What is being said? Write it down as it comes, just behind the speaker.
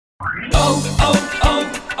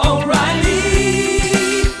O'Reilly!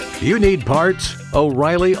 You need parts?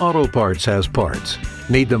 O'Reilly Auto Parts has parts.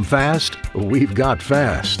 Need them fast? We've got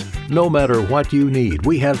fast. No matter what you need,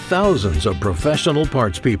 we have thousands of professional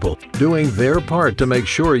parts people doing their part to make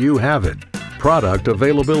sure you have it. Product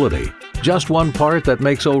availability. Just one part that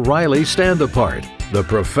makes O'Reilly stand apart. The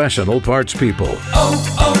professional parts people.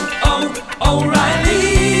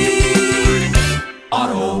 O'Reilly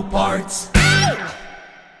Auto Parts.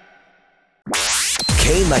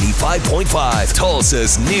 K95.5,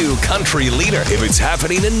 Tulsa's new country leader. If it's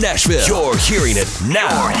happening in Nashville, you're hearing it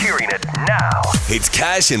now. It's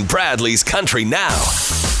Cash and Bradley's Country Now.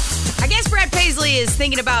 I guess Brad Paisley is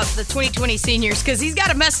thinking about the 2020 seniors because he's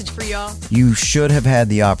got a message for y'all. You should have had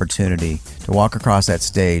the opportunity to walk across that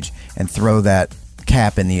stage and throw that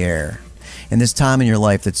cap in the air. In this time in your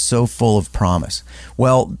life that's so full of promise.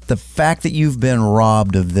 Well, the fact that you've been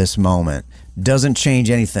robbed of this moment doesn't change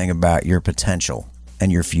anything about your potential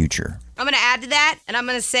and your future. I'm going to add to that, and I'm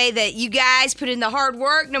going to say that you guys put in the hard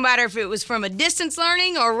work, no matter if it was from a distance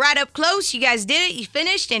learning or right up close. You guys did it. You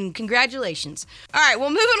finished, and congratulations. All right, well,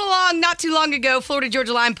 moving along, not too long ago, Florida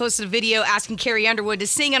Georgia Line posted a video asking Carrie Underwood to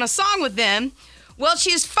sing on a song with them. Well,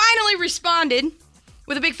 she has finally responded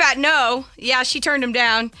with a big fat no. Yeah, she turned him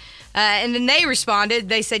down. And then they responded.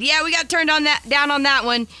 They said, yeah, we got turned down on that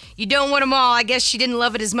one. You don't want them all. I guess she didn't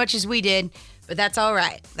love it as much as we did. But that's all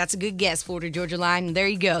right. That's a good guess, Florida Georgia Line. And there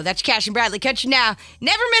you go. That's Cash and Bradley Country Now.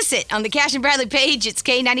 Never miss it on the Cash and Bradley page. It's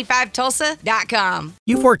K95Tulsa.com.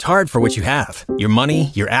 You've worked hard for what you have. Your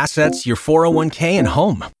money, your assets, your 401k, and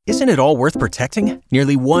home. Isn't it all worth protecting?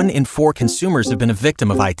 Nearly 1 in 4 consumers have been a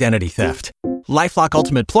victim of identity theft. LifeLock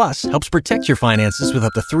Ultimate Plus helps protect your finances with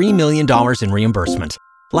up to $3 million in reimbursement.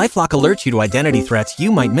 LifeLock alerts you to identity threats you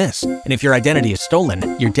might miss. And if your identity is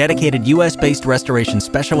stolen, your dedicated U.S.-based restoration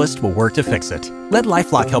specialist will work to fix it. Let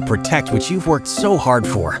LifeLock help protect what you've worked so hard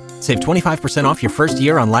for. Save 25% off your first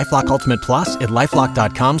year on LifeLock Ultimate Plus at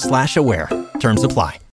LifeLock.com/aware. Terms apply.